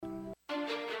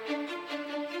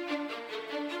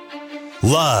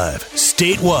Live,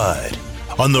 statewide,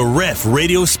 on the Ref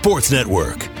Radio Sports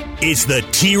Network. It's the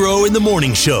T-Row in the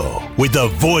Morning Show with the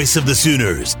voice of the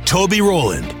Sooners, Toby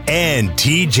Rowland and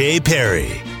TJ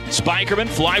Perry. Spikerman,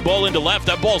 fly ball into left.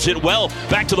 That ball's hit well.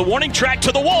 Back to the warning track,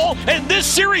 to the wall, and this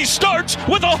series starts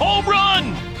with a home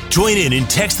run. Join in and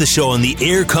text the show on the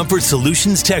Air Comfort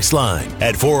Solutions text line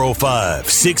at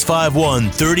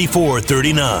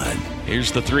 405-651-3439.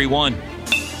 Here's the 3-1.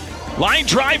 Line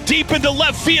drive deep into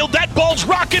left field. That ball's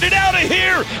rocketed out of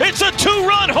here. It's a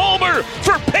two-run homer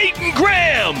for Peyton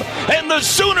Graham. And the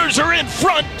Sooners are in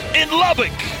front in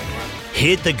Lubbock.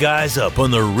 Hit the guys up on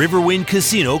the Riverwind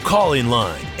Casino call-in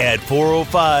line at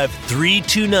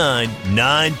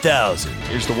 405-329-9000.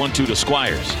 Here's the 1-2 to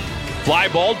Squires. Fly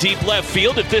ball deep left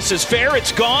field. If this is fair,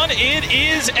 it's gone. It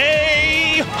is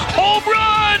a home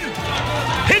run.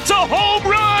 It's a home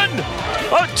run.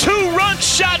 A two-run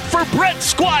shot for Brett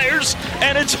Squires,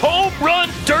 and it's home run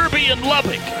derby in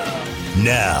Lubbock.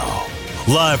 Now,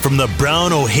 live from the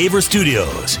Brown O'Haver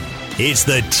Studios, it's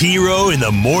the T-Row in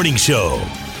the Morning Show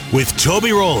with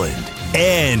Toby Rowland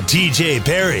and TJ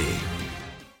Perry.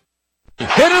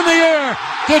 Hit in the air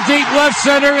to deep left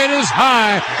center. It is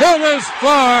high. It is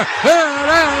far. It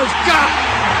is got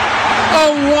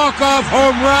a walk-off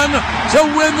home run to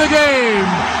win the game.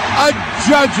 A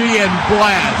Judgian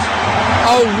blast.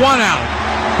 A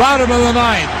one-out, bottom of the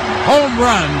ninth, home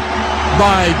run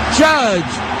by Judge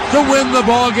to win the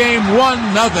ball game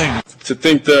 1-0. To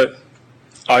think that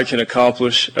I can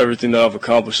accomplish everything that I've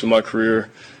accomplished in my career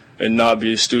and not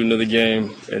be a student of the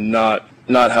game and not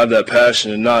have that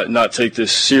passion and not take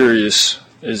this serious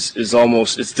is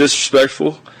almost, it's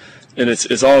disrespectful, and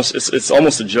it's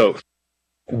almost a joke.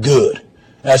 Good.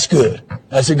 That's good.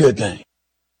 That's a good thing.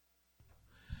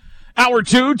 Hour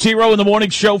 2, T-Row in the Morning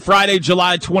Show, Friday,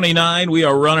 July 29. We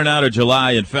are running out of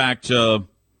July. In fact,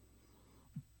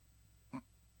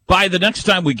 by the next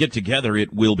time we get together,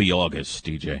 it will be August,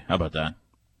 DJ. How about that?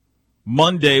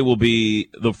 Monday will be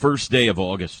the first day of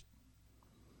August.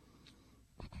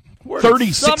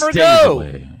 36 days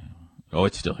away. Oh,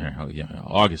 it's still here. Oh, yeah.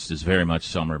 August is very much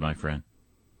summer, my friend.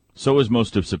 So is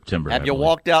most of September. Have you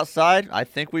walked outside? I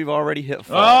think we've already hit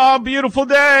fall. Oh, beautiful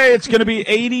day. It's going to be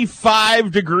 85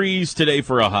 degrees today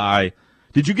for a high.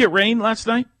 Did you get rain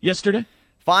yesterday?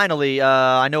 Finally,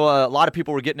 I know a lot of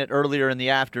people were getting it earlier in the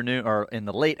afternoon or in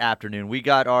the late afternoon. We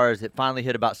got ours. It finally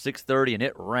hit about 6:30, and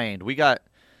it rained. We got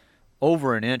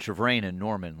over an inch of rain in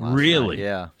Norman last night.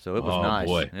 Yeah, so it was nice.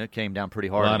 Boy. It came down pretty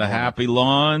hard. A lot of happy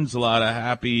lawns, a lot of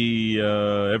happy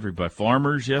everybody,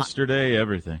 farmers yesterday,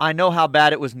 everything. I know how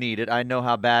bad it was needed. I know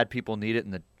how bad people need it,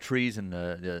 and the trees and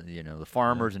the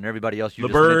farmers and everybody else. The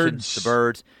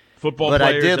birds, football players. But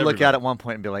I did everybody. look at it at one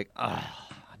point and be like,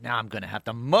 now I'm going to have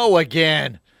to mow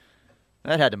again.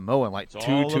 I had to mow in like it's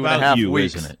two and a half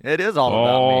weeks. Isn't it? It is all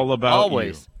about me. About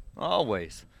always, you.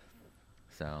 Always.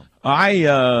 So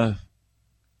I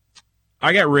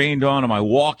got rained on my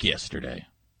walk yesterday,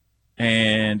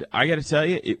 and I got to tell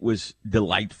you, it was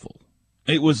delightful.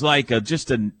 It was like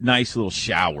just a nice little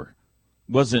shower.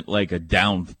 It wasn't like a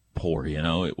downpour,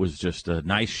 It was just a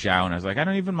nice shower, and I was like, I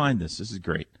don't even mind this. This is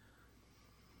great.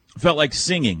 I felt like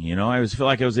singing, I felt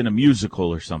like I was in a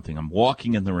musical or something. I'm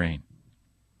walking in the rain.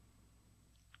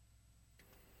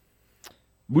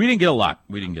 We didn't get a lot.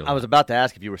 I was about to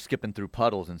ask if you were skipping through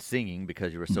puddles and singing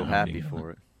because you were so happy for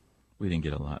it. We didn't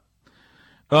get a lot.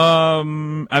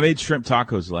 I made shrimp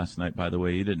tacos last night, by the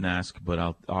way. You didn't ask, but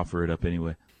I'll offer it up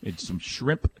anyway. Made some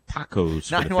shrimp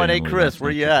tacos. 918 Chris,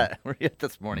 where you at? Where you at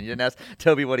this morning? You didn't ask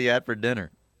Toby what he had for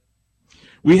dinner.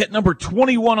 We hit number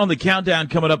 21 on the countdown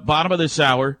coming up, bottom of this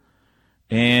hour.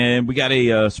 And we got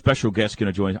a special guest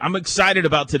going to join us. I'm excited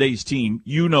about today's team.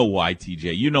 You know why,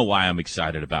 TJ. You know why I'm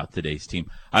excited about today's team.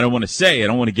 I don't want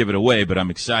to give it away, but I'm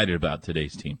excited about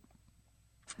today's team.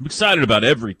 I'm excited about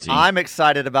every team. I'm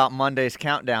excited about Monday's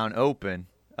Countdown Open.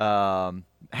 I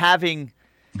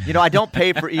don't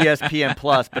pay for ESPN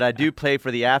Plus, but I do pay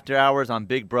for the after hours on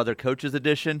Big Brother Coaches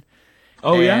Edition.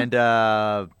 Oh, yeah? And,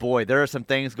 boy, there are some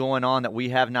things going on that we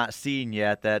have not seen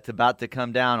yet that's about to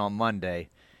come down on Monday.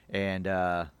 And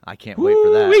I can't wait for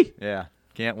that. Yeah,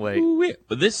 can't wait.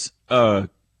 But this Saban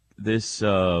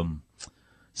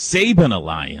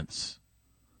alliance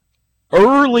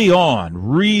early on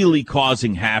really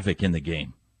causing havoc in the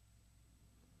game.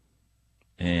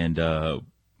 And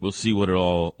we'll see what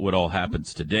all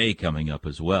happens today coming up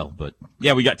as well. But,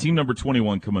 yeah, we got team number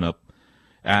 21 coming up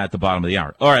at the bottom of the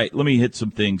hour. All right, let me hit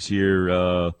some things here.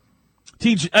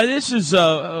 TJ, this is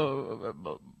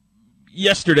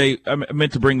yesterday, I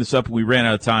meant to bring this up. We ran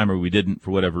out of time, or we didn't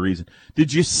for whatever reason.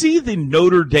 Did you see the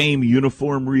Notre Dame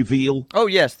uniform reveal? Oh,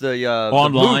 yes, the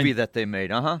movie that they made.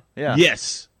 Yeah.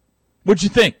 Yes. What'd you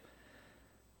think?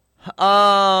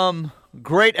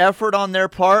 Great effort on their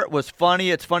part. Was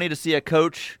funny. It's funny to see a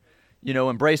coach,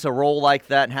 embrace a role like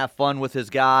that and have fun with his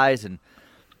guys and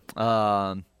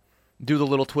do the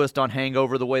little twist on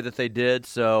Hangover the way that they did.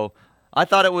 So I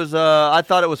thought it was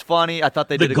funny. I thought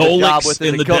they did a good job with it.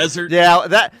 In the desert.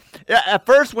 Yeah, at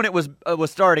first when it was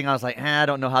starting, I was like, I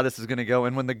don't know how this is going to go.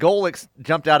 And when the Golics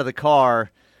jumped out of the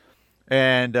car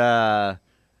and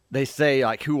they say,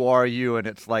 like, who are you? And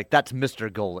it's like, that's Mr.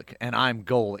 Golic, and I'm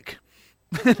Golic.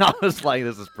 And I was like,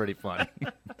 this is pretty funny.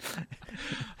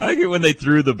 I like it when they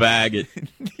threw the bag at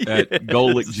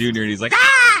Golic Jr. and he's like,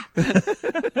 ah!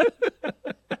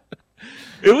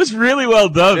 It was really well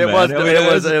done, man. It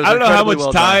was I don't know how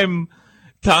much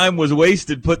time was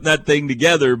wasted putting that thing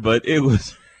together, but it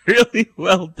was really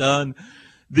well done.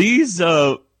 These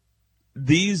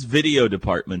video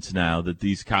departments now that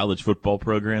these college football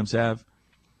programs have,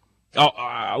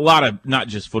 a lot of not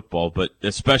just football, but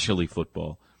especially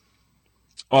football,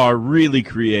 are really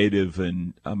creative,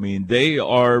 and I mean they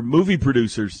are movie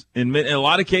producers in a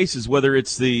lot of cases. Whether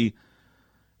it's the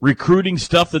recruiting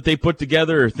stuff that they put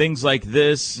together or things like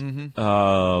this,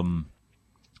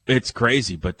 it's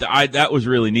crazy. But that was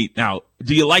really neat. Now,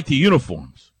 do you like the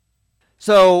uniforms?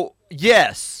 So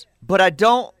yes, but I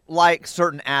don't like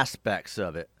certain aspects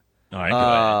of it. All right, go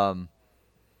ahead.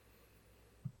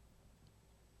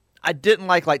 I didn't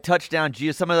like touchdown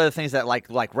G. Some of the other things that like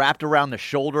wrapped around the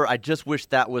shoulder. I just wish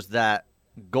that was that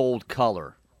gold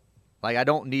color. Like I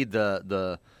don't need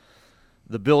the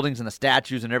buildings and the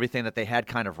statues and everything that they had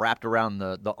kind of wrapped around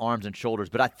the arms and shoulders.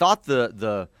 But I thought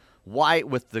the white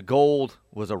with the gold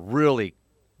was a really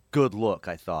good look.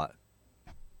 I thought.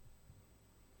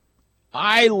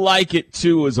 I like it,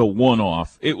 too, as a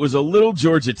one-off. It was a little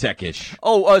Georgia Tech-ish.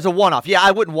 Oh, as a one-off. Yeah,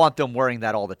 I wouldn't want them wearing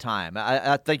that all the time.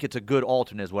 I think it's a good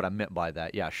alternate is what I meant by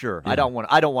that. Yeah, sure. Yeah. I don't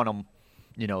want them,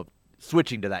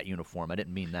 switching to that uniform. I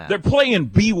didn't mean that. They're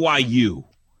playing BYU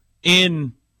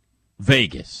in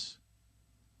Vegas,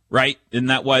 right? Isn't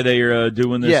that why they're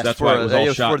doing this? Yes, that's why it was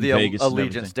all shot for the in Vegas.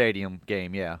 Allegiant Stadium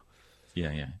game, yeah.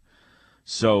 Yeah.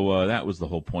 So that was the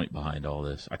whole point behind all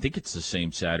this. I think it's the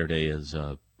same Saturday as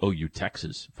OU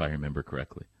Texas, if I remember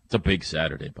correctly. It's a big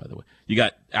Saturday, by the way. You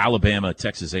got Alabama,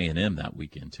 Texas A&M that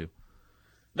weekend, too.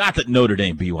 Not that Notre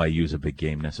Dame BYU is a big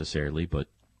game necessarily, but,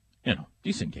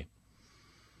 decent game.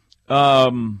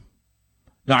 No,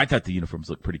 I thought the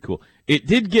uniforms looked pretty cool. It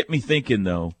did get me thinking,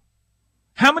 though,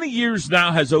 how many years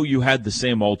now has OU had the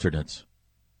same alternates?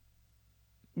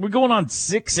 We're going on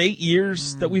 6-8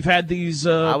 years that we've had these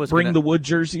Bring the Wood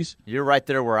jerseys. You're right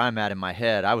there where I'm at in my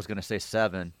head. I was going to say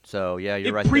 7. So, yeah,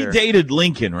 you're right there. It predated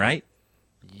Lincoln, right?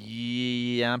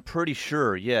 Yeah, I'm pretty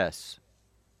sure, yes.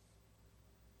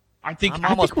 I'm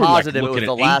almost positive it was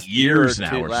the last years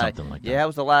year now or something like that. Yeah, it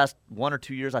was the last 1 or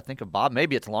 2 years, I think, of Bob.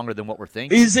 Maybe it's longer than what we're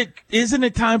thinking. Isn't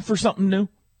it time for something new?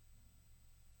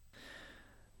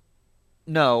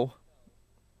 No.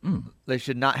 They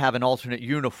should not have an alternate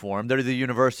uniform. They're the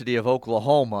University of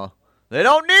Oklahoma. They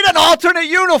don't need an alternate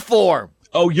uniform.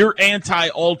 Oh, you're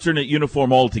anti-alternate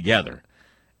uniform altogether.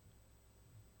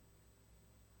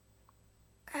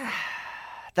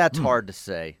 That's hard to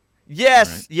say.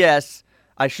 Yes, yes.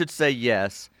 I should say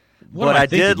yes. But I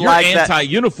did like that. You're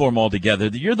anti-uniform altogether.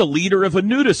 You're the leader of a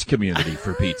nudist community,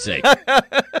 for Pete's sake.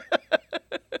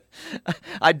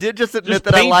 I did just admit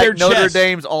that I like Notre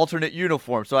Dame's alternate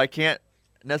uniform, so I can't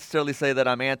necessarily say that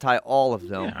I'm anti all of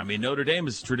them. Yeah, I mean, Notre Dame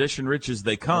is tradition-rich as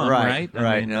they come, right?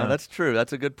 Right. No, that's true.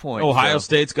 That's a good point. Ohio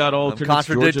State's got alternates.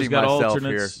 Georgia's got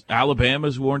alternates. Here.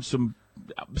 Alabama's worn some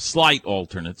slight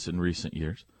alternates in recent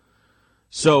years.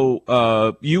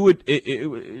 So you would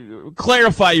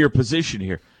clarify your position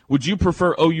here. Would you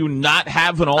prefer OU not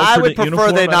have an alternate uniform? I would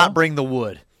prefer they not bring the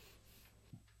wood.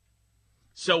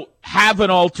 So have an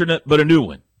alternate, but a new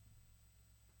one.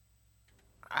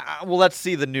 Well, let's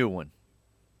see the new one.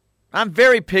 I'm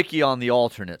very picky on the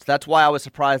alternates. That's why I was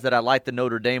surprised that I liked the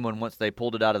Notre Dame one once they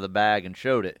pulled it out of the bag and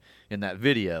showed it in that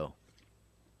video.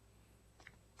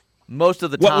 Most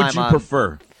of the time, what would you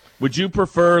prefer? Would you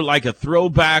prefer like a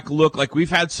throwback look? Like we've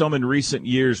had some in recent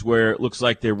years where it looks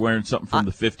like they're wearing something from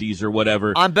the 50s or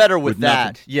whatever. I'm better with that.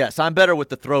 Nothing. Yes, I'm better with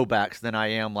the throwbacks than I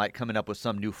am like coming up with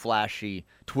some new flashy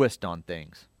twist on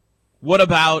things. What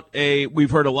about we've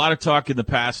heard a lot of talk in the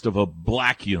past of a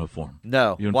black uniform.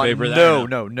 No. You in favor of that?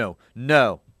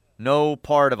 No. No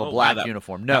part of a black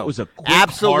uniform. No. That was a quick,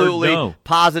 absolutely, hard no.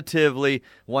 Positively,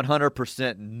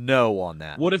 100% no on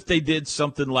that. What if they did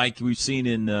something like we've seen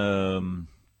in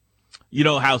You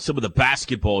know how some of the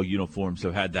basketball uniforms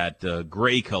have had that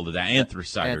gray color, that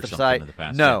anthracite or something in the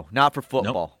past? No, not for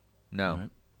football. Nope. No. All right.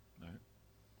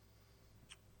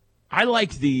 I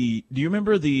like do you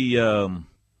remember the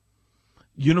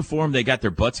uniform they got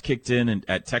their butts kicked in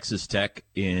at Texas Tech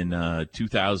in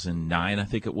 2009, I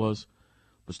think it was?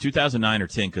 It was 2009 or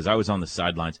 10 because I was on the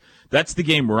sidelines. That's the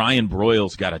game Ryan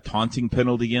Broyles got a taunting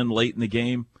penalty in late in the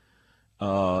game.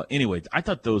 Anyway, I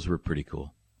thought those were pretty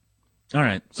cool. All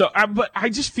right. But I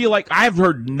just feel like I've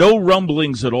heard no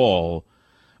rumblings at all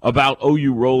about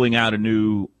OU rolling out a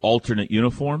new alternate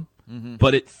uniform. Mm-hmm.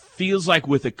 But it feels like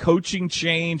with a coaching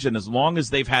change and as long as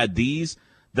they've had these,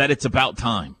 that it's about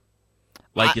time.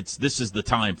 Like this is the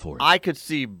time for it. I could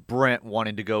see Brent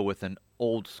wanting to go with an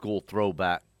old school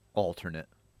throwback alternate.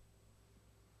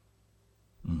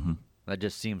 Mm-hmm. That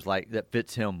just seems like that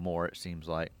fits him more, it seems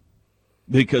like.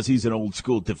 Because he's an old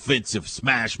school defensive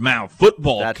smash mouth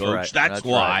football coach. Right. That's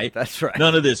why. Right. That's right.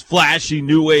 None of this flashy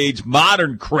new age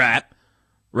modern crap,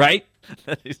 right?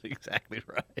 That is exactly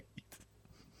right.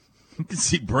 You can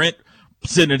see Brent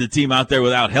sending the team out there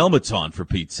without helmets on, for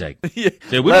Pete's sake. Yeah.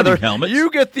 Say, we don't need helmets. You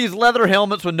get these leather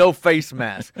helmets with no face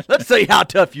mask. Let's see how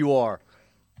tough you are.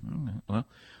 Well,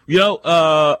 you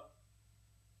know,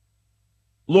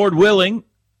 Lord willing,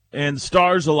 and the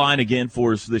stars align again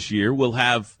for us this year, we'll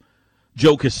have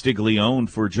Joe Castiglione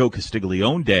for Joe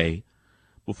Castiglione Day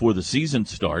before the season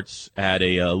starts at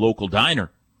a local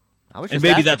diner. I was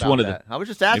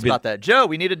just asked about that. Joe,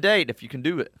 we need a date if you can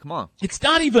do it. Come on. It's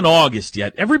not even August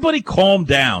yet. Everybody calm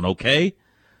down, okay?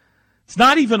 It's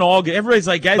not even August. Everybody's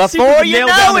like, guys, before you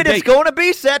know it, it's going to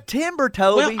be September,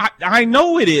 Toby. Well, I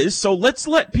know it is, so let's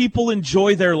let people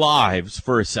enjoy their lives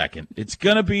for a second. It's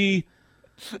going to be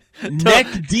neck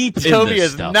deep in this Toby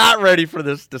is stuff. Not ready for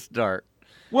this to start.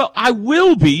 Well, I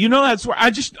will be. You know, that's where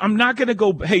I'm not going to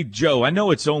go, hey, Joe, I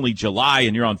know it's only July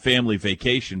and you're on family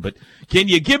vacation, but can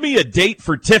you give me a date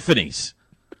for Tiffany's?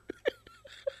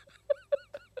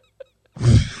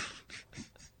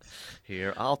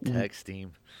 Here, I'll text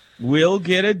him. We'll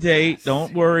get a date.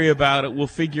 Don't worry about it. We'll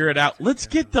figure it out. Let's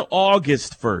get to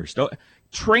August first.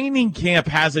 Training camp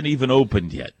hasn't even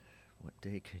opened yet. What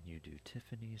day can you do?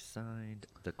 Tiffany's signed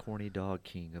the corny dog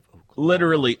king of Oklahoma.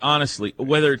 Literally, honestly,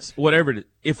 whether it's whatever it is,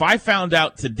 if I found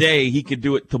out today he could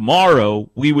do it tomorrow,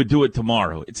 we would do it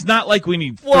tomorrow. It's not like we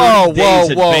need 30 days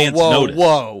advance notice.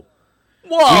 Whoa.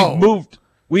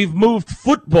 We've moved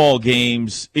football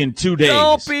games in 2 days.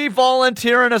 Don't be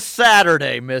volunteering a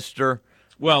Saturday, mister.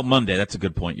 Well, Monday, that's a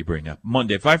good point you bring up.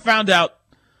 Monday. If I found out,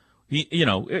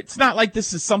 it's not like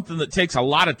this is something that takes a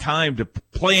lot of time to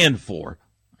plan for.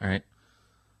 All right.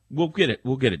 We'll get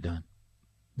it done.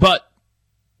 But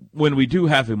when we do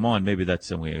have him on, maybe that's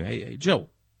some way. Hey, Joe.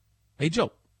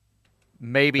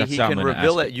 Maybe that's he can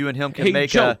reveal it. You and him can make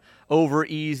Joe. a over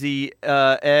easy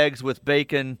eggs with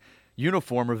bacon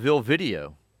uniform reveal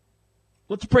video.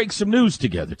 Let's break some news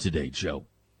together today, Joe.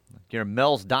 You're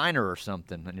Mel's Diner or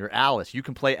something, and you're Alice. You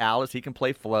can play Alice, he can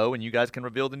play Flo, and you guys can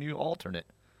reveal the new alternate.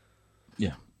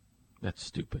 Yeah, that's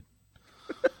stupid.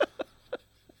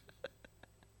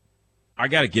 I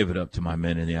got to give it up to my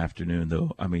men in the afternoon,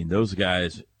 though. I mean, those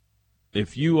guys,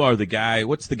 if you are the guy,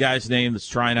 what's the guy's name that's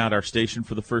trying out our station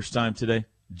for the first time today?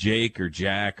 Jake or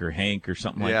Jack or Hank or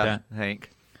something like that? Yeah,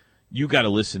 Hank. You got to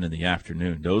listen in the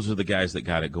afternoon. Those are the guys that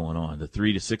got it going on. The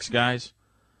 3 to 6 guys.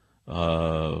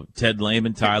 Ted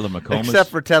Lehman, Tyler McComas.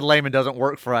 Except for Ted Lehman doesn't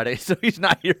work Friday, so he's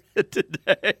not here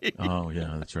today. Oh,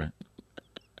 yeah, that's right.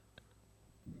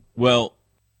 Well,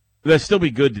 they'll still be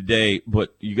good today,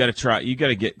 but you got to try. You got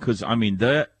to get, because, I mean,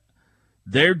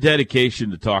 their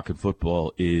dedication to talking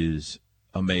football is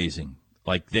amazing.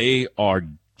 Like, they are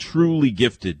truly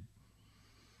gifted.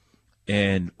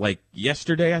 And, like,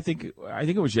 yesterday, I think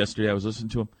it was yesterday, I was listening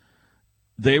to them.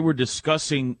 They were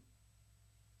discussing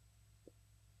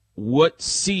what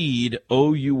seed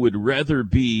OU would rather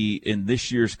be in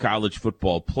this year's college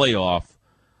football playoff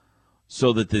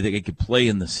so that they could play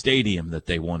in the stadium that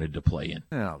they wanted to play in.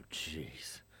 Oh,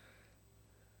 jeez.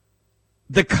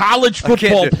 The college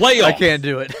football playoff. I can't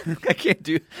do it. I can't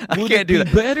do that. Would it be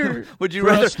better would you for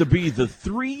rather us to be the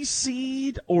 3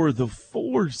 seed or the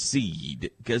 4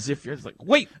 seed? Because if you're like,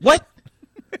 wait, what?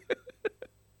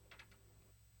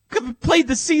 Haven't played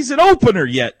the season opener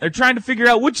yet. They're trying to figure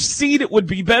out which seed it would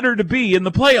be better to be in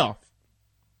the playoff.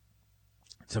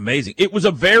 It's amazing. It was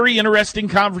a very interesting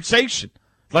conversation.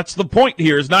 That's the point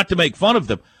here, is not to make fun of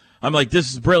them. I'm like,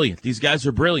 this is brilliant. These guys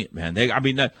are brilliant, man. They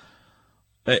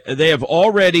have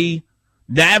already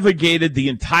navigated the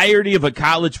entirety of a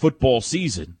college football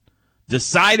season,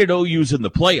 decided OU's in the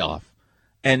playoff,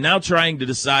 and now trying to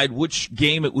decide which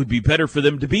game it would be better for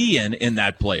them to be in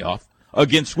that playoff.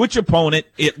 against which opponent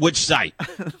at which site.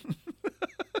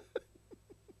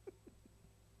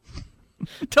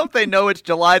 Don't they know it's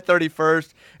July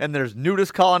 31st and there's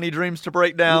nudist colony dreams to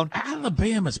break down? Well,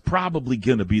 Alabama's probably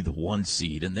going to be the 1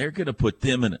 seed, and they're going to put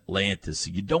them in Atlanta.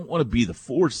 So you don't want to be the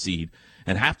 4 seed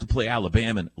and have to play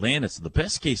Alabama and Atlanta. So the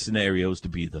best case scenario is to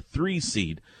be the 3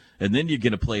 seed, and then you're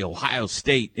going to play Ohio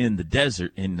State in the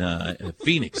desert in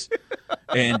Phoenix.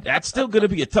 And that's still going to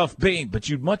be a tough game, but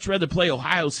you'd much rather play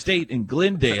Ohio State in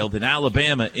Glendale than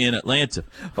Alabama in Atlanta.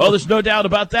 Oh, there's no doubt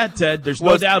about that, Ted. There's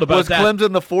no doubt about that. Was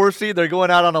Clemson the 4 seed? They're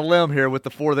going out on a limb here with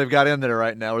the 4 they've got in there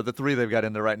right now, or the 3 they've got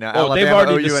in there right now. Oh,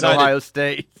 Alabama, OU, and Ohio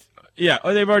State. Yeah,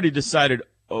 they've already decided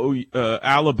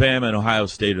Alabama and Ohio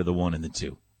State are the 1 and the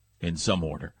 2 in some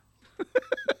order.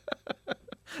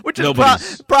 Which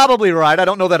is probably right. I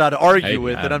don't know that I'd argue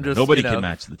with it. I'm just nobody can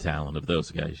match the talent of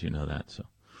those guys. You know that. So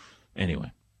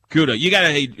anyway, Kuda, you got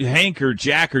to Hank or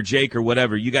Jack or Jake or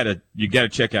whatever. You got to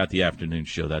check out the afternoon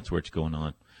show. That's where it's going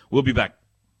on. We'll be back.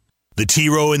 The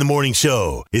T-Row in the Morning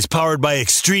Show is powered by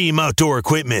Extreme Outdoor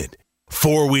Equipment.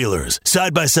 4-wheelers,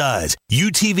 side-by-sides,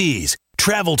 UTVs,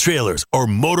 travel trailers, or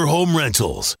motorhome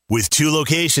rentals. With 2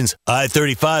 locations,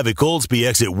 I-35 at Goldsby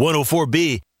exit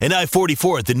 104B and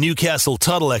I-44 at the Newcastle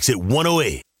Tuttle exit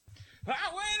 108.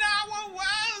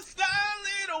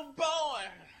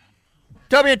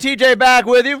 W and TJ back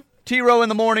with you. T-Row in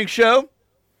the Morning Show.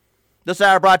 This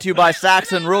hour brought to you by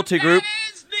Saxon Realty Group.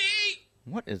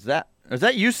 What is that? Is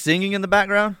that you singing in the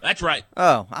background? That's right.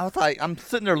 Oh, I was like, I'm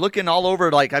sitting there looking all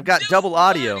over like I've got double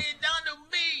audio.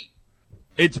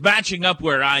 It's matching up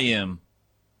where I am,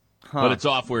 but it's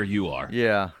off where you are.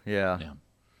 Yeah.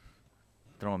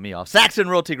 Throwing me off. Saxon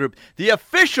Realty Group, the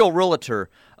official realtor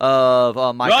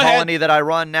of my colony that I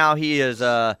run now. He is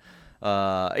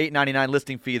 $8.99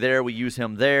 listing fee there. We use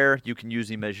him there. You can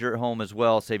use him as your home as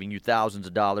well, saving you thousands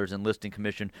of dollars in listing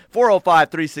commission.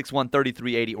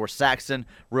 405-361-3380 or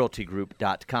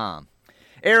SaxonRealtyGroup.com.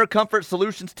 Air Comfort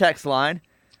Solutions text line.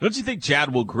 Don't you think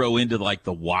Chad will grow into like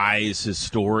the wise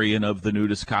historian of the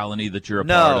nudist colony that you're a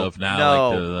part of now? No.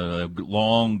 Like the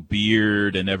long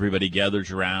beard and everybody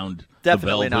gathers around the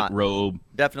velvet robe.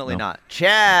 Definitely not.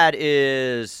 Chad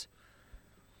is...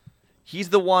 He's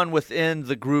the one within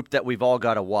the group that we've all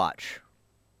got to watch.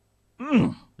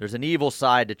 There's an evil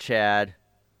side to Chad.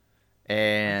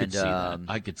 And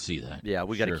I could see that. Yeah,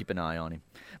 we got to keep an eye on him.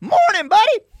 Morning,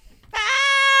 buddy.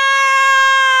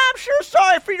 I'm sure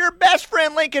sorry for your best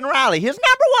friend, Lincoln Riley. His #1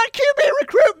 QB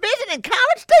recruit visiting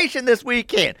College Station this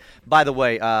weekend. By the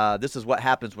way, this is what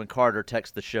happens when Carter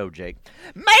texts the show, Jake.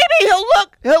 Maybe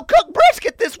he'll cook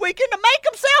brisket this weekend to make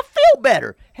himself feel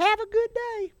better. Have a good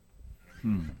day.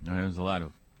 There's a lot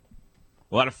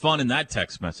of fun in that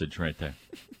text message right there.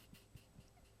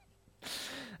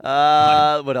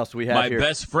 What else do we have here? My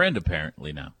best friend,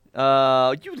 apparently, now.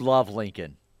 You love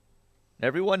Lincoln.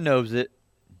 Everyone knows it.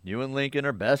 You and Lincoln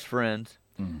are best friends.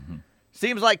 Mm-hmm.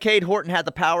 Seems like Cade Horton had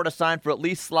the power to sign for at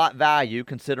least slot value,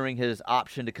 considering his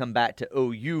option to come back to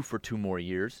OU for 2 more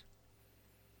years.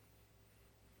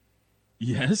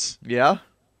 Yes. Yeah.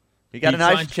 He got a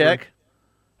nice check.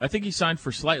 I think he signed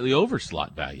for slightly over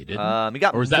slot value, didn't he? He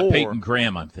got or is that Peyton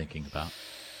Graham I'm thinking about?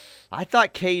 I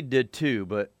thought Cade did too,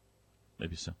 but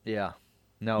maybe so. Yeah.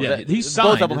 No, yeah, he signed.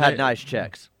 Both of them had nice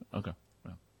checks. Okay.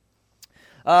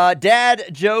 Dad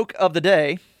joke of the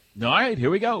day. All right, here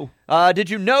we go. Did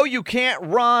you know you can't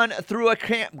run through a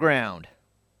campground?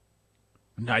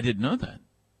 I didn't know that.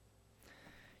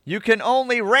 You can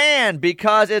only ran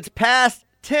because it's past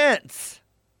tense.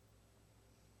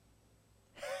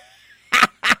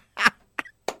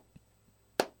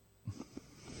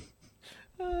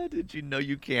 Did you know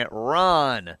you can't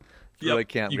run through a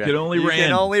campground? You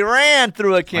can only ran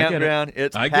through a campground.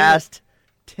 It's past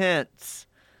tense.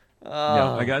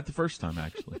 Yeah, I got it the first time,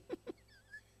 actually.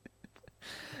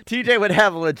 TJ would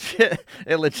have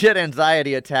a legit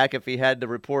anxiety attack if he had to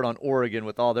report on Oregon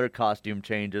with all their costume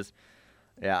changes.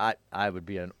 Yeah, I would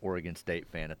be an Oregon State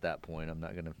fan at that point. I'm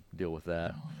not going to deal with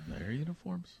that. Oh, their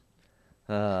uniforms?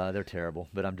 They're terrible,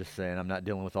 but I'm just saying I'm not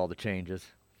dealing with all the changes.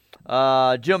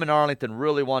 Jim in Arlington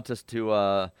really wants us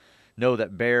to know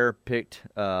that Bear picked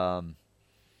OU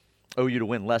to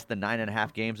win less than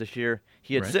 9.5 games this year.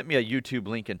 He had sent me a YouTube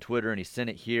link and Twitter, and he sent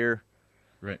it here.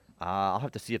 Right. I'll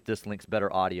have to see if this link's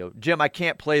better audio. Jim, I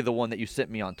can't play the one that you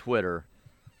sent me on Twitter.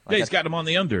 Yeah, he's got him on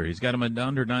the under. He's got him at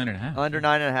under 9.5. Under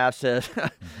 9.5 says,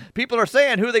 people are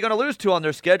saying who are they going to lose to on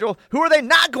their schedule? Who are they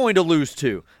not going to lose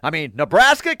to? I mean,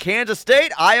 Nebraska, Kansas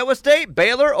State, Iowa State,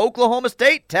 Baylor, Oklahoma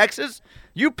State, Texas.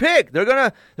 You pick. They're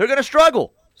gonna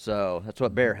struggle. So that's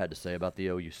what Bear had to say about the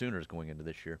OU Sooners going into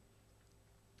this year.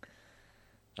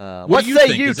 What do you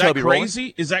think? Is that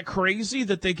crazy? Is that crazy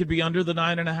that they could be under the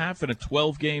 9.5 in a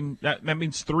 12-game? That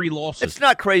means 3 losses. It's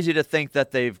not crazy to think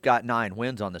that they've got 9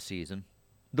 wins on the season.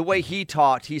 The way he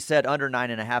talked, he said under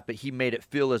 9.5, but he made it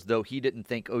feel as though he didn't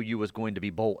think OU was going to be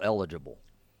bowl eligible.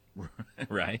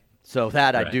 Right. So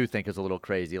that I do think is a little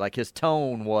crazy. Like his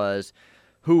tone was,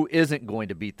 who isn't going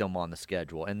to beat them on the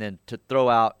schedule? And then to throw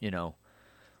out,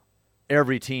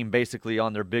 every team basically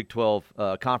on their Big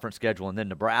 12 conference schedule and then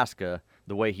Nebraska,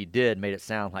 the way he did made it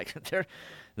sound like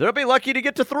they'll be lucky to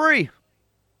get to 3.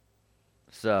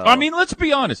 So I mean, let's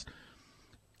be honest.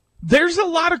 There's a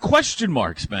lot of question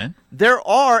marks, man. There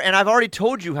are, and I've already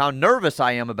told you how nervous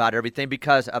I am about everything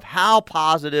because of how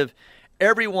positive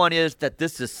everyone is that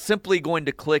this is simply going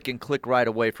to click and click right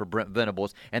away for Brent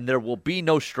Venables, and there will be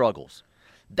no struggles.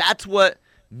 That's what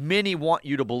many want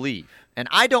you to believe, and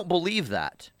I don't believe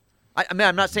that. I mean,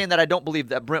 I'm not saying that I don't believe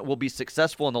that Brent will be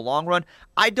successful in the long run.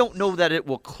 I don't know that it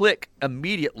will click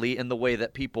immediately in the way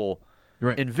that people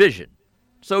envision.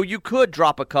 So you could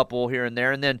drop a couple here and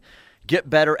there and then get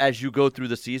better as you go through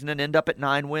the season and end up at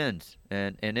 9 wins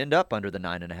and end up under the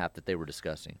 9.5 that they were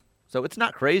discussing. So it's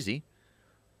not crazy.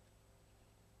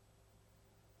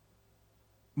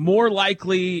 More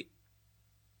likely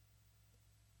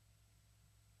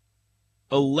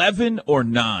 11 or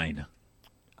 9?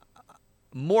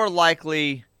 More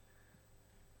likely,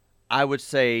 I would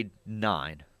say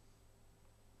 9.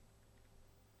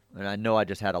 And I know I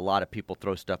just had a lot of people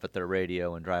throw stuff at their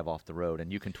radio and drive off the road,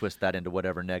 and you can twist that into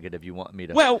whatever negative you want me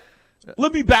to. Well,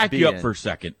 let me back you up for a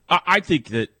second. I think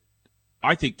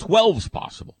 12's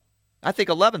possible. I think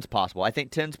 11's possible. I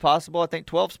think 10's possible. I think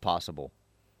 12's possible.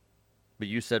 But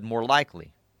you said more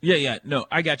likely. Yeah. No,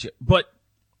 I got you. But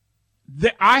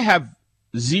I have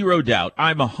zero doubt.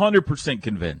 I'm 100%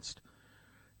 convinced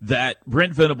that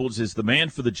Brent Venables is the man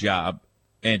for the job,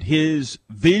 and his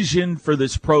vision for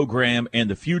this program and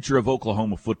the future of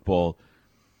Oklahoma football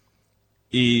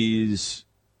is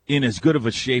in as good of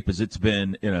a shape as it's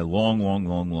been in a long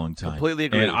time. Completely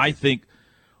agree. And I think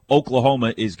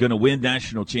Oklahoma is going to win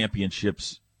national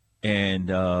championships. And,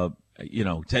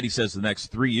 Teddy says the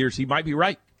next 3 years, he might be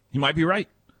right.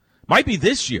 Might be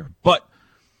this year. But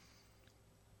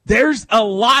there's a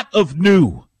lot of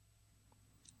new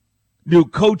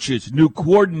coaches, new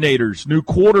coordinators, new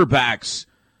quarterbacks,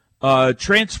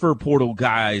 transfer portal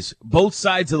guys, both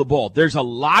sides of the ball. There's a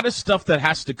lot of stuff that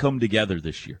has to come together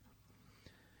this year.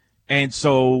 And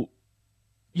so,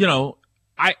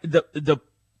 the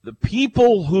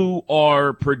people who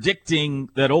are predicting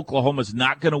that Oklahoma's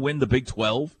not going to win the Big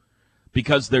 12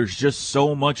 because there's just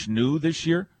so much new this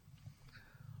year,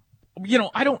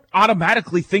 I don't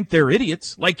automatically think they're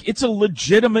idiots. Like, it's a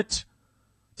legitimate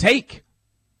take.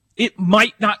 It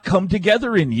might not come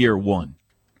together in year 1.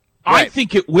 Right. I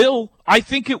think it will.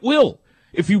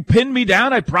 If you pin me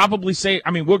down, I'd probably say,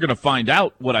 we're going to find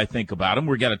out what I think about them.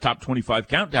 We've got a top 25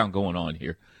 countdown going on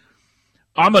here.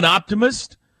 I'm an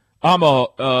optimist. I'm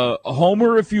a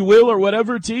homer, if you will, or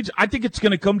whatever it's. I think it's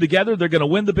going to come together. They're going to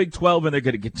win the Big 12, and they're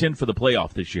going to contend for the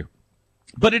playoff this year.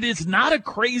 But it is not a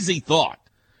crazy thought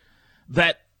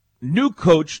that new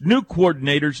coach, new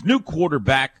coordinators, new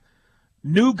quarterback,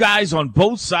 new guys on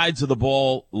both sides of the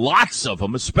ball, lots of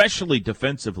them, especially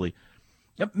defensively.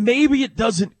 Maybe it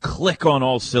doesn't click on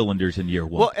all cylinders in year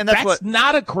 1. Well, and that's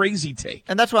not a crazy take.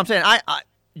 And that's what I'm saying.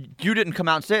 You didn't come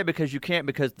out and say it because you can't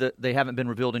because they haven't been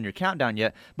revealed in your countdown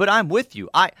yet. But I'm with you.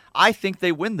 I think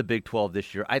they win the Big 12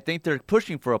 this year. I think they're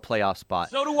pushing for a playoff spot.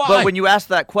 So do I. But when you ask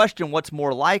that question, what's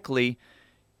more likely,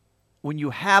 when you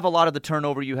have a lot of the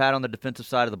turnover you had on the defensive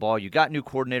side of the ball, you got new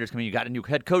coordinators coming in, you got a new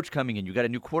head coach coming in, you got a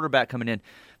new quarterback coming in,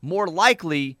 more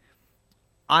likely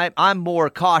I'm more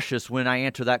cautious when I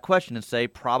answer that question and say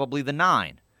probably the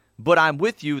 9. But I'm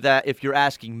with you that if you're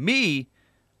asking me,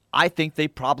 I think they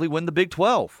probably win the Big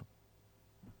 12.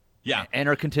 Yeah. And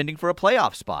are contending for a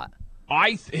playoff spot.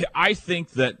 I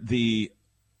think that the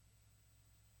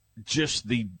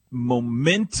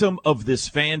momentum of this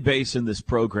fan base in this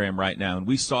program right now, and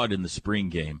we saw it in the spring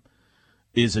game,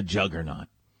 is a juggernaut.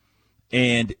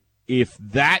 And if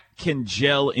that can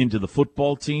gel into the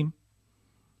football team,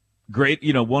 great,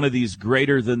 one of these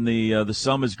greater than the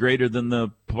sum is greater than the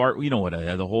part,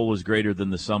 the whole is greater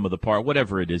than the sum of the part,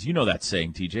 whatever it is. You know that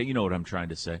saying, TJ. You know what I'm trying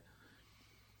to say.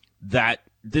 That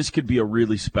this could be a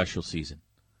really special season.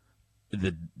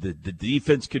 The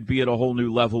defense could be at a whole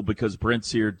new level because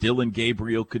Brent's here. Dylan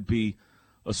Gabriel could be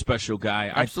a special guy.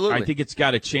 Absolutely. I think it's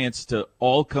got a chance to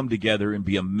all come together and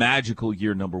be a magical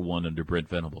year number 1 under Brent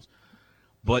Venables.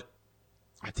 But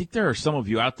I think there are some of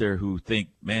you out there who think,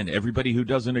 man, everybody who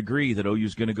doesn't agree that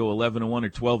OU's going to go 11-1 or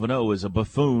 12-0 is a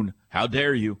buffoon. How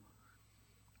dare you?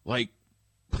 Like,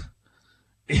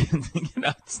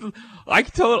 I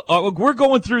can tell. We're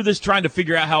going through this trying to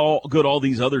figure out how good all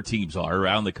these other teams are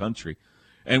around the country,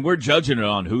 and we're judging it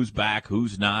on who's back,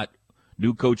 who's not.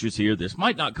 New coaches here. This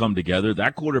might not come together.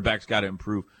 That quarterback's got to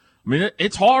improve. I mean,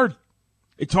 it's hard.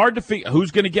 It's hard to figure who's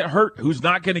going to get hurt, who's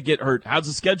not going to get hurt. How's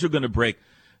the schedule going to break?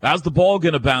 How's the ball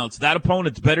going to bounce? That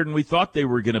opponent's better than we thought they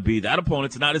were going to be. That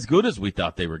opponent's not as good as we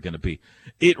thought they were going to be.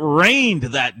 It rained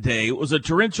that day. It was a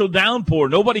torrential downpour.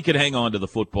 Nobody could hang on to the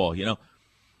football, you know.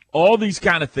 All these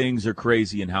kind of things are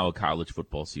crazy in how a college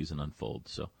football season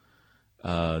unfolds. So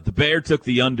the Bear took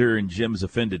the under, and Jim's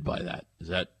offended by that. Is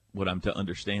that what I'm to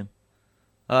understand?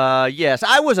 Yes,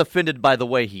 I was offended by the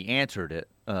way he answered it,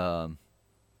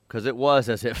 because it was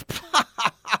as if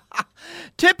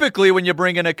typically when you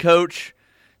bring in a coach,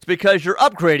 it's because you're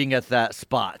upgrading at that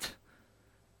spot.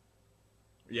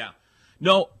 Yeah.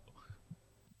 No,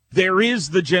 there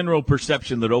is the general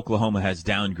perception that Oklahoma has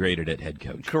downgraded at head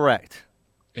coach. Correct.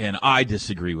 And I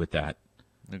disagree with that.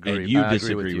 Agreed. And you I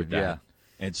disagree with that. Yeah.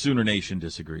 And Sooner Nation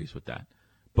disagrees with that.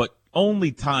 But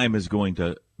only time is going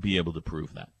to be able to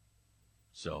prove that.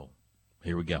 So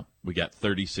here we go. We got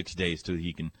 36 days till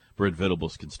Brent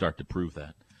Venables can start to prove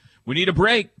that. We need a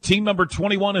break. Team number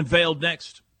 21 unveiled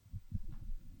next.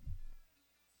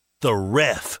 The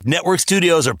Ref Network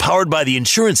studios are powered by the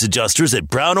insurance adjusters at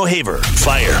Brown O'Haver.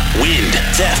 Fire, wind,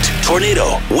 theft,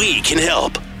 tornado. We can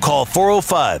help. Call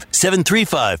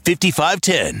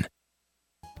 405-735-5510.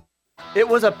 It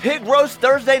was a pig roast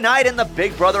Thursday night in the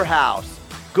Big Brother house.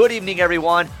 Good evening,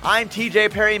 everyone. I'm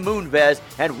TJ Perry Moonves,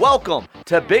 and welcome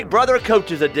to Big Brother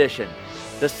Coaches Edition.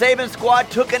 The Saban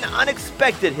squad took an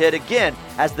unexpected hit again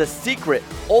as the secret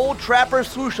Old Trapper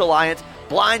Swoosh Alliance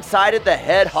blindsided the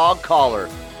head hog caller.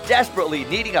 Desperately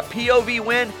needing a POV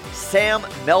win, Sam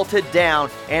melted down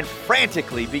and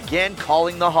frantically began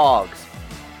calling the hogs.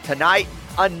 Tonight,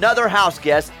 another house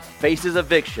guest faces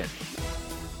eviction.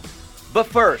 But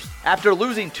first, after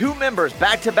losing 2 members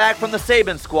back-to-back from the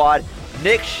Saban squad,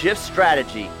 Nick shifts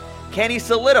strategy. Can he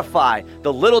solidify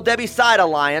the Little Debbie Side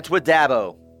alliance with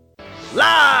Dabo?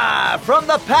 Live from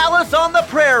the Palace on the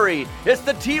Prairie, it's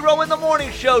the T-Row in the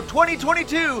Morning Show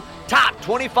 2022 Top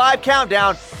 25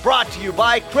 Countdown, brought to you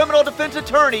by criminal defense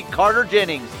attorney Carter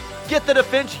Jennings. Get the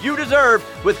defense you deserve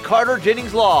with Carter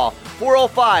Jennings Law.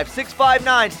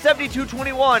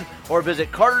 405-659-7221 or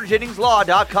visit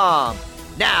carterjenningslaw.com.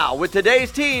 Now, with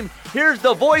today's team, here's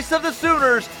the voice of the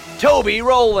Sooners, Toby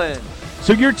Rowland.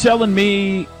 So you're telling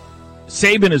me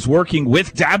Saban is working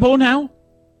with Dabo now?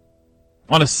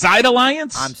 On a side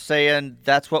alliance? I'm saying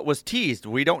that's what was teased.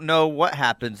 We don't know what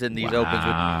happens in these opens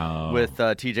with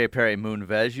TJ Perry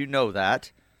Moonves. You know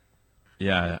that.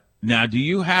 Yeah. Now, do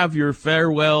you have your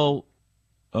farewell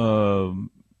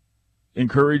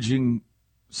encouraging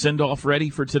send-off ready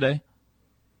for today?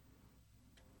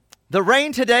 The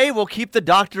rain today will keep the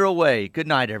doctor away. Good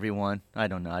night, everyone. I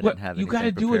don't know. I didn't have anything You got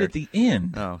to do it at the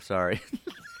end. Oh, sorry.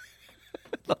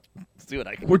 See what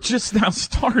I can. We're just now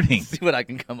starting. See what I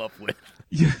can come up with.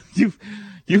 You've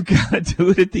got to do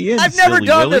it at the end. I've never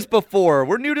done this before.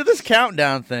 We're new to this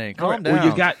countdown thing. Calm down. Well,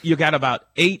 you got about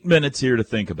 8 minutes here to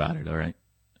think about it. All right,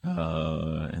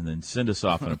 and then send us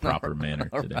off in a proper manner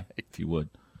today, if you would.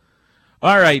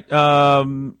 All right.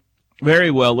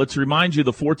 Very well. Let's remind you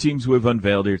the 4 teams we've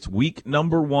unveiled here. It's week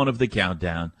number 1 of the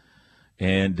countdown.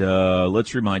 And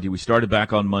let's remind you, we started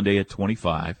back on Monday at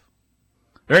 25.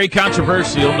 Very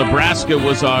controversial. Nebraska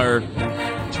was our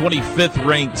 25th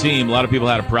ranked team. A lot of people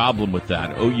had a problem with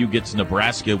that. OU gets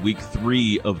Nebraska week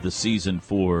 3 of the season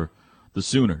for the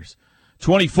Sooners.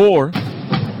 24.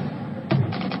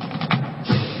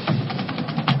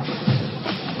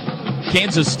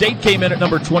 Kansas State came in at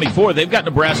number 24. They've got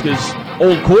Nebraska's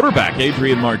old quarterback,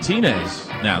 Adrian Martinez.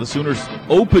 Now, the Sooners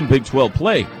open Big 12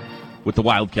 play with the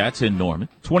Wildcats in Norman.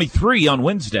 23 on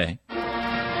Wednesday.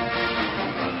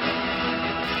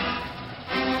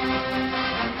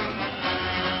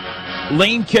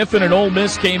 Lane Kiffin and Ole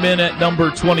Miss came in at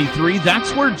number 23.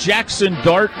 That's where Jackson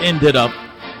Dart ended up.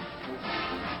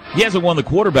 He hasn't won the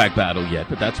quarterback battle yet,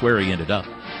 but that's where he ended up.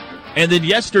 And then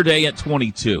yesterday at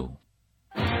 22.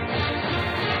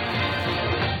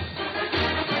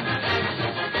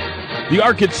 The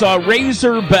Arkansas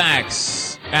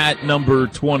Razorbacks at number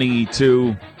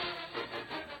 22.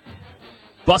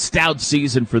 Bust-out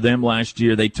season for them last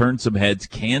year. They turned some heads.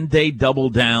 Can they double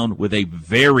down with a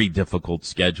very difficult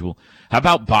schedule? How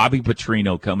about Bobby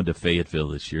Petrino coming to Fayetteville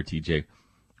this year, TJ?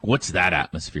 What's that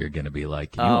atmosphere going to be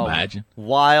like? Can you imagine?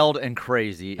 Wild and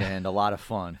crazy and a lot of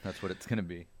fun. That's what it's going to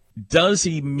be. Does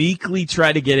he meekly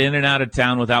try to get in and out of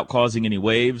town without causing any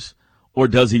waves? Or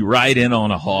does he ride in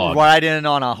on a hog? Ride in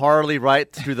on a Harley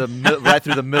right through the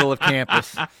middle of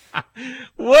campus.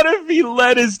 What if he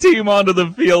led his team onto the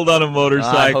field on a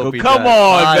motorcycle? Come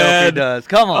on, man. Hope he does.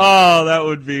 Come on. Oh, that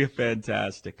would be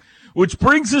fantastic. Which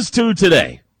brings us to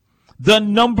today. The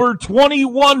number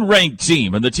 21 ranked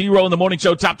team in the T-Row in the Morning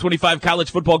Show Top 25 College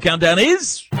Football Countdown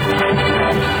is... Oh,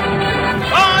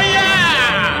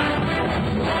 yeah!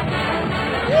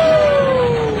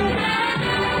 Woo!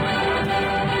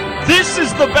 This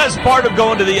is the best part of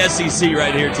going to the SEC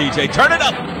right here, TJ. Turn it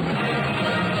up.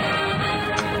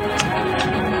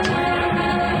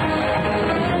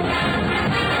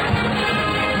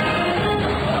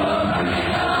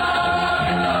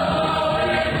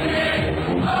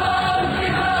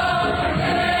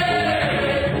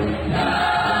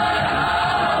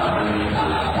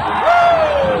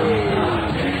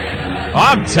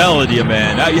 I'm telling you,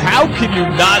 man. How can you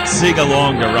not sing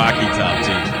along to Rocky Top,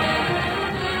 TJ?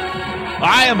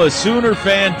 I am a Sooner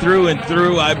fan through and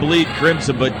through. I bleed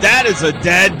crimson, but that is a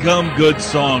dadgum good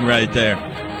song right there.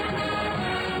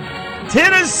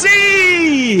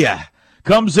 Tennessee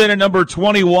comes in at number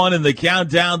 21 in the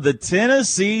countdown. The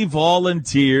Tennessee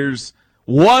Volunteers.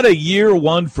 What a year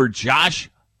one for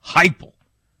Josh Heupel.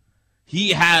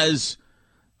 He has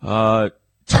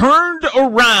turned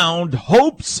around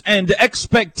hopes and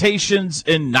expectations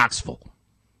in Knoxville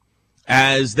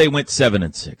as they went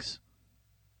 7-6.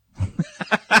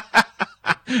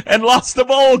 And lost the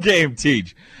bowl game,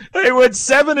 Teach. They went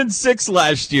 7-6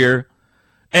 last year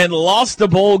and lost the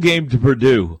bowl game to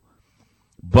Purdue.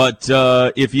 But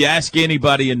if you ask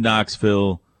anybody in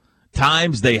Knoxville,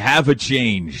 times they have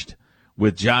changed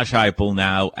with Josh Heupel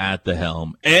now at the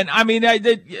helm. And, I mean,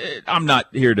 I'm not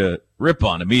here to rip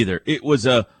on him either. It was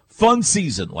a fun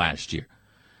season last year.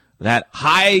 That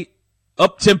high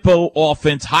up-tempo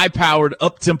offense, high-powered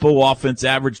up-tempo offense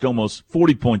averaged almost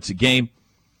 40 points a game.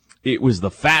 It was the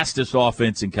fastest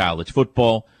offense in college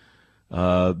football.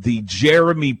 The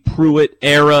Jeremy Pruitt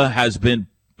era has been,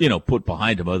 put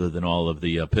behind him other than all of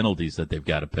the penalties that they've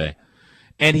got to pay.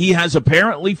 And he has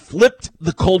apparently flipped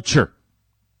the culture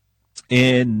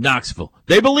in Knoxville.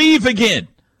 They believe again.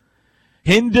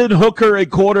 Hendon Hooker at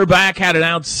quarterback had an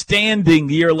outstanding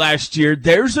year last year.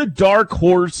 There's a dark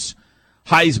horse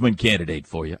Heisman candidate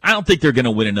for you. I don't think they're going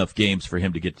to win enough games for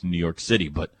him to get to New York City,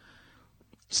 but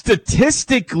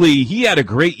statistically, he had a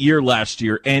great year last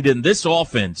year, and in this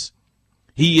offense,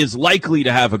 he is likely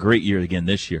to have a great year again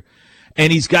this year.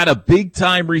 And he's got a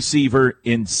big-time receiver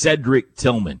in Cedric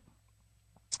Tillman.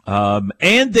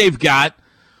 And they've got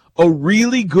a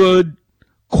really good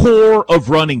core of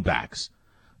running backs.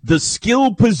 The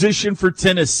skill position for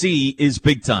Tennessee is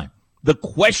big time. The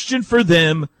question for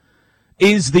them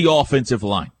is the offensive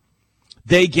line.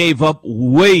 They gave up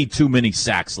way too many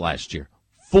sacks last year.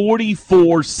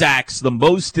 44 sacks, the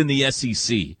most in the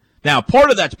SEC. Now,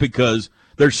 part of that's because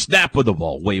they're snap with the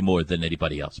ball way more than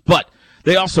anybody else. But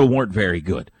they also weren't very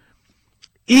good.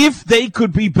 If they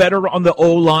could be better on the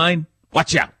O-line,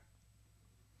 watch out.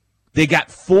 They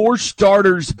got 4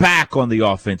 starters back on the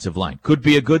offensive line. Could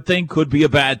be a good thing, could be a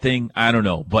bad thing. I don't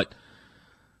know. But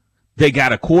they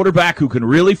got a quarterback who can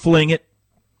really fling it.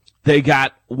 They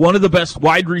got one of the best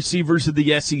wide receivers in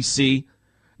the SEC.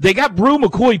 They got Brew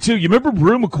McCoy, too. You remember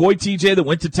Brew McCoy, TJ, that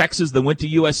went to Texas, that went to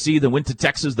USC, that went to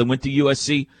Texas, that went to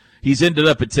USC? He's ended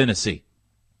up at Tennessee.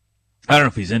 I don't know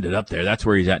if he's ended up there. That's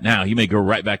where he's at now. He may go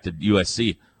right back to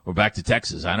USC or back to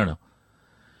Texas. I don't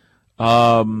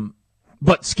know.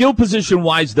 But skill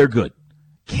position-wise, they're good.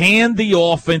 Can the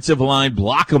offensive line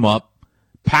block them up,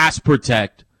 pass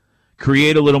protect,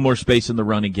 create a little more space in the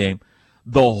running game?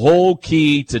 The whole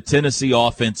key to Tennessee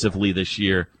offensively this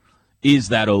year is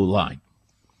that O-line.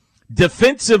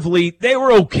 Defensively, they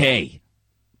were okay,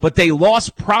 but they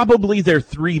lost probably their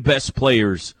 3 best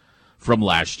players from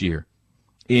last year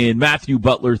in Matthew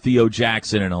Butler, Theo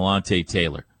Jackson, and Alontae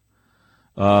Taylor.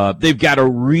 They've got a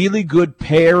really good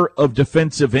pair of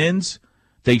defensive ends.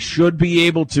 They should be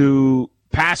able to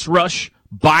pass rush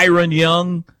Byron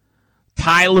Young,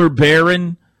 Tyler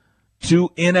Barron, 2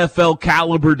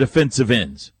 NFL-caliber defensive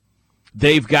ends.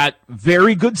 They've got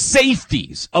very good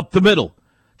safeties up the middle,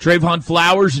 Trayvon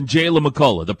Flowers and Jalen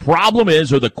McCullough. The problem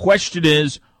is, or the question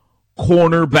is,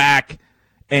 cornerback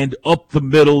and up the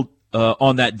middle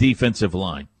on that defensive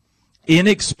line.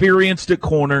 Inexperienced at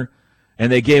corner,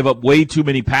 and they gave up way too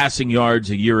many passing yards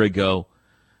a year ago,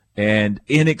 and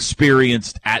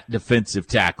inexperienced at defensive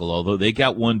tackle, although they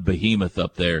got one behemoth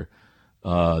up there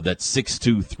that's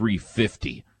 6'2",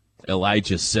 350,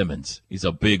 Elijah Simmons. He's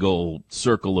a big old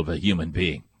circle of a human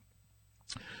being.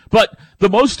 But the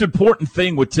most important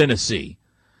thing with Tennessee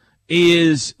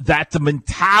is that the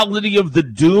mentality of the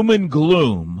doom and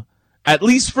gloom, at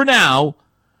least for now,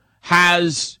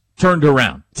 has turned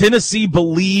around. Tennessee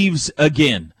believes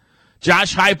again.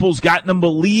 Josh Heupel's gotten them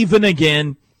believing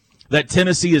again that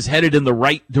Tennessee is headed in the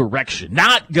right direction.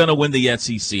 Not going to win the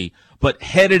SEC, but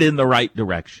headed in the right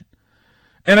direction.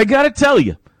 And I got to tell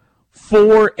you,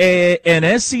 for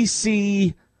an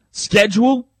SEC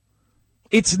schedule,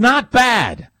 it's not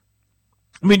bad.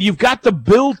 I mean, you've got the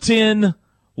built-in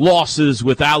losses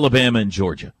with Alabama and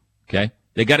Georgia, okay?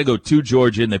 They got to go to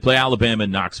Georgia, and they play Alabama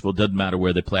in Knoxville. Doesn't matter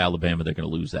where they play Alabama, they're going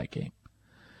to lose that game.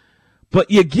 But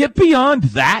you get beyond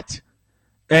that,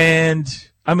 and,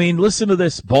 I mean, listen to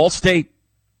this. Ball State,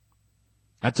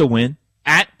 that's a win.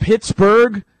 At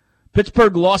Pittsburgh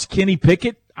lost Kenny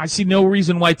Pickett. I see no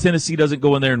reason why Tennessee doesn't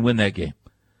go in there and win that game.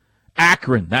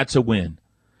 Akron, that's a win.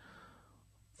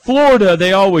 Florida,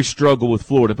 they always struggle with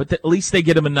Florida, but at least they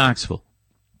get them in Knoxville.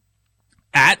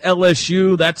 At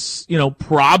LSU, that's,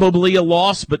 probably a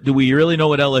loss, but do we really know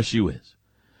what LSU is?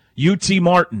 UT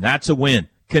Martin, that's a win.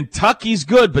 Kentucky's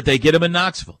good, but they get them in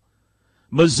Knoxville.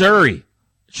 Missouri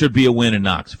should be a win in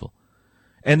Knoxville.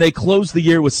 And they close the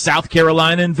year with South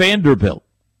Carolina and Vanderbilt.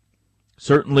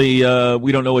 Certainly,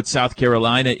 we don't know what South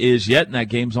Carolina is yet, and that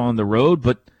game's on the road.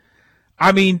 But,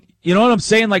 I mean, you know what I'm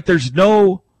saying? Like, there's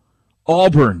no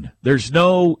Auburn. There's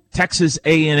no Texas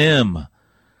A&M.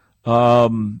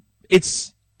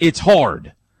 It's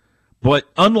hard. But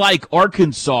unlike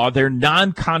Arkansas, their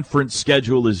non-conference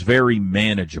schedule is very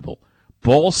manageable.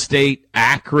 Ball State,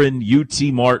 Akron, UT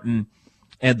Martin,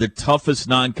 and the toughest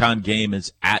non-con game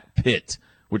is at Pitt,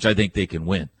 which I think they can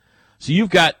win. So you've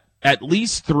got at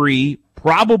least 3,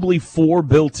 probably 4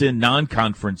 built-in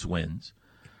non-conference wins.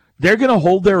 They're going to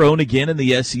hold their own again in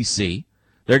the SEC.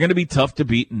 They're going to be tough to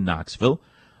beat in Knoxville.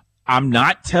 I'm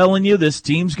not telling you this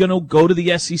team's going to go to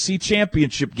the SEC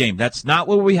championship game. That's not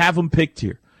what we have them picked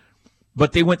here.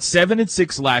 But they went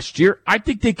 7-6 last year. I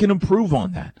think they can improve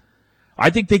on that. I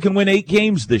think they can win 8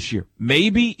 games this year,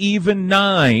 maybe even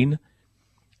 9,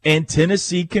 and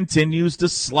Tennessee continues to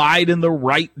slide in the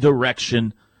right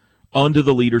direction under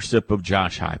the leadership of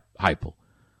Josh Heupel.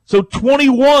 So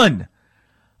 21.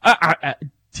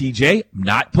 TJ, I'm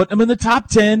not putting them in the top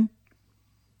 10,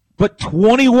 but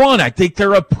 21. I think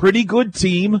they're a pretty good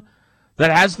team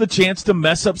that has the chance to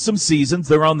mess up some seasons.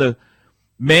 They're on the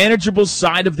manageable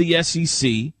side of the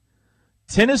SEC.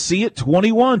 Tennessee at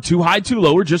 21. Too high, too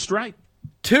low, or just right?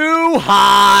 Too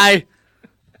high.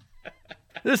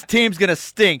 This team's going to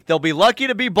stink. They'll be lucky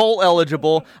to be bowl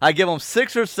eligible. I give them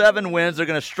 6 or 7 wins. They're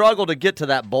going to struggle to get to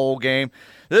that bowl game.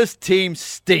 This team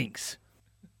stinks.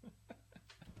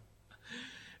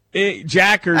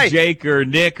 Jack or Jake or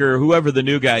Nick or whoever the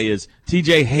new guy is,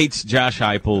 TJ hates Josh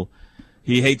Heupel.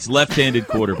 He hates left-handed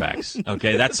quarterbacks.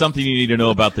 Okay, that's something you need to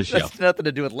know about the show. That's nothing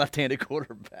to do with left-handed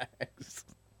quarterbacks.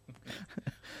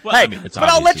 Well, hey, I mean, it's but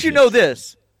I'll let you know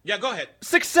this. Yeah, go ahead.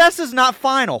 Success is not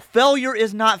final. Failure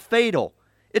is not fatal.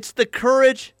 It's the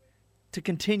courage to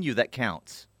continue that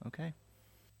counts. Okay?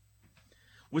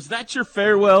 Was that your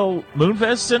farewell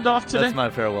Moonfest send-off today? That's my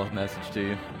farewell message to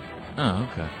you. Oh,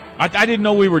 okay. I didn't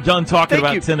know we were done talking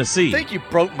about Tennessee. I think you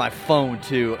broke my phone,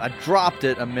 too. I dropped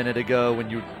it a minute ago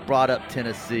when you brought up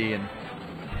Tennessee, and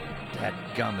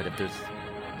dadgummit, if there's...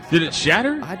 Did it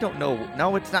shatter? I don't know.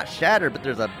 No, it's not shattered, but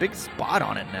there's a big spot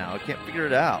on it now. I can't figure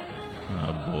it out.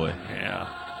 Oh, boy. Yeah.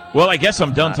 Well, I guess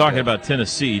I'm done talking about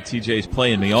Tennessee. TJ's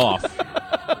playing me off.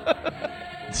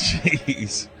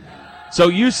 Jeez. So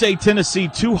you say Tennessee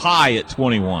too high at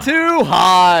 21. Too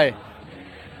high.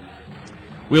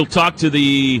 We'll talk to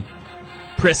the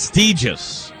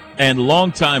prestigious and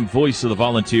longtime voice of the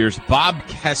Volunteers, Bob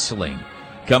Kessling,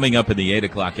 coming up in the 8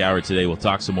 o'clock hour today. We'll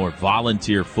talk some more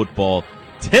Volunteer football.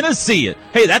 Tennessee.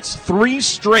 Hey, that's 3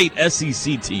 straight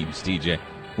SEC teams, TJ.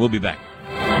 We'll be back.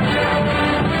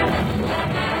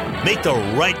 Make the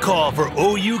right call for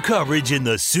OU coverage in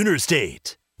the Sooner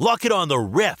State. Lock it on the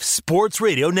Ref Sports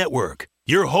Radio Network,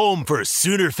 your home for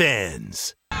Sooner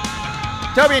fans.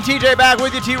 Toby and TJ back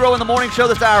with you. T-Row in the Morning Show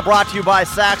this hour brought to you by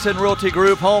Saxon Realty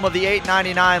Group, home of the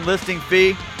 $8.99 listing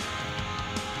fee.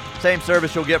 Same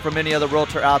service you'll get from any other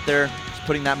realtor out there. Just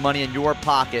putting that money in your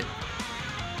pocket.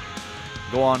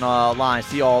 Go online,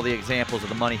 see all the examples of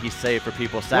the money he saved for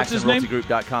people.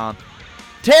 SaxonRealtyGroup.com.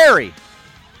 Terry.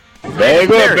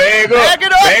 Bagel. Back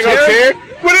it up, Terry.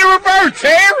 Put it in reverse,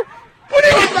 Terry. Put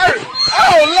it in reverse.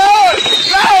 Oh, Lord,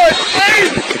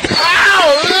 Jesus.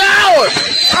 Oh, Lord.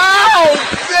 Oh,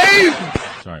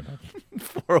 Jesus. Sorry about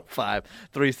that.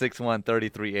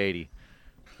 405-361-3380.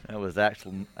 That was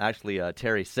actually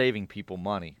Terry saving people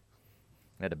money.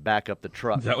 Had to back up the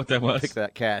truck. Is that what that was? Pick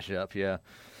that cash up, yeah.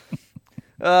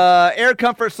 Air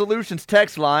Comfort Solutions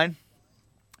text line.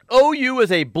 OU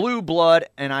is a blue blood,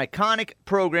 an iconic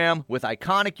program with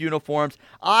iconic uniforms.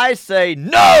 I say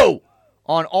no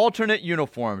on alternate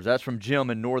uniforms. That's from Jim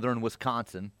in northern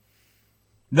Wisconsin.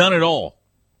 None at all.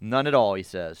 None at all, he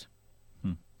says.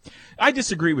 I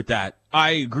disagree with that. I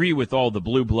agree with all the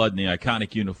blue blood and the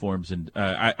iconic uniforms, and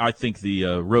I think the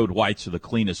road whites are the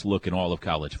cleanest look in all of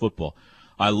college football.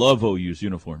 I love OU's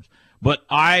uniforms. But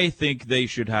I think they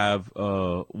should have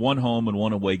one home and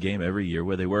one away game every year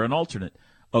where they wear an alternate.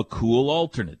 A cool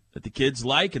alternate that the kids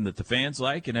like and that the fans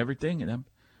like and everything. And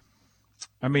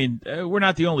I mean, we're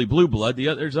not the only blue blood.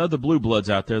 There's other blue bloods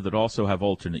out there that also have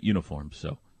alternate uniforms.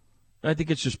 So I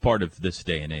think it's just part of this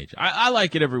day and age. I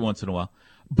like it every once in a while.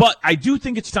 But I do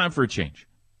think it's time for a change.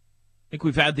 I think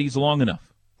we've had these long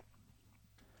enough.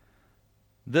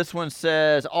 This one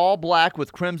says, all black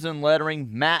with crimson lettering,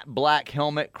 matte black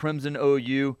helmet, crimson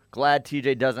OU. Glad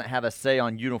TJ doesn't have a say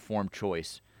on uniform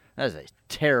choice. That is a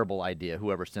terrible idea,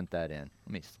 whoever sent that in.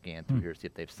 Let me scan through here, see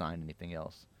if they've signed anything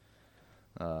else.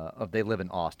 They live in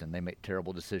Austin. They make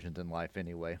terrible decisions in life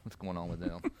anyway. What's going on with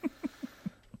them?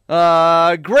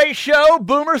 Great show,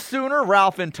 Boomer Sooner,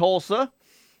 Ralph in Tulsa.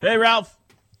 Hey, Ralph.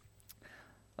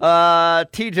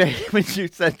 TJ, when you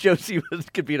said Josie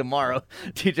could be tomorrow,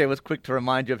 TJ was quick to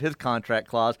remind you of his contract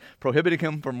clause prohibiting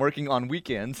him from working on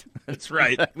weekends. That's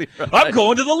right. Exactly right. I'm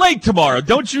going to the lake tomorrow.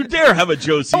 Don't you dare have a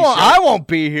Josie show. I won't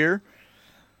be here.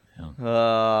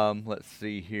 Let's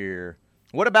see here.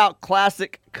 What about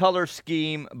classic color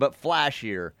scheme but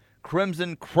flashier?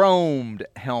 Crimson chromed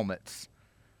helmets.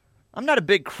 I'm not a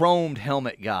big chromed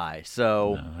helmet guy,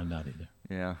 so. No, I'm not either.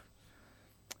 Yeah.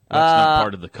 That's not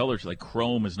part of the colors. Like,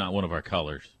 chrome is not one of our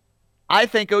colors. I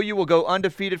think OU will go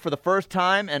undefeated for the first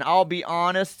time, and I'll be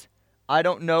honest, I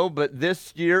don't know, but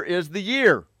this year is the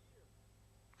year.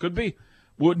 Could be.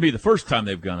 Wouldn't be the first time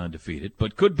they've gone undefeated,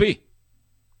 but could be.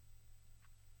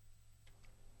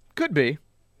 Could be.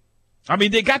 I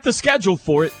mean, they got the schedule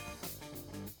for it.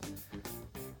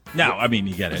 Now, I mean,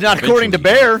 you get it. Not according to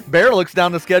Bear. Bear looks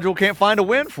down the schedule, can't find a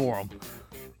win for him.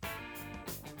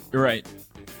 Right.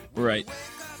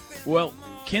 Well,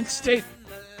 Kent State,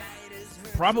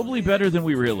 probably better than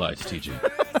we realized, TJ.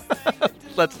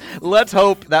 Let's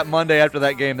hope that Monday after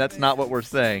that game, that's not what we're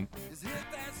saying.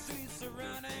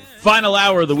 Final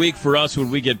hour of the week for us when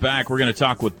we get back. We're going to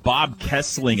talk with Bob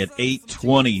Kessling at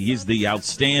 8:20. He's the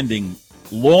outstanding,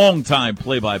 long-time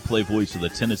play-by-play voice of the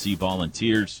Tennessee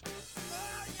Volunteers,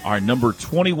 our number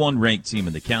 21 ranked team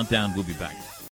in the countdown. We'll be back.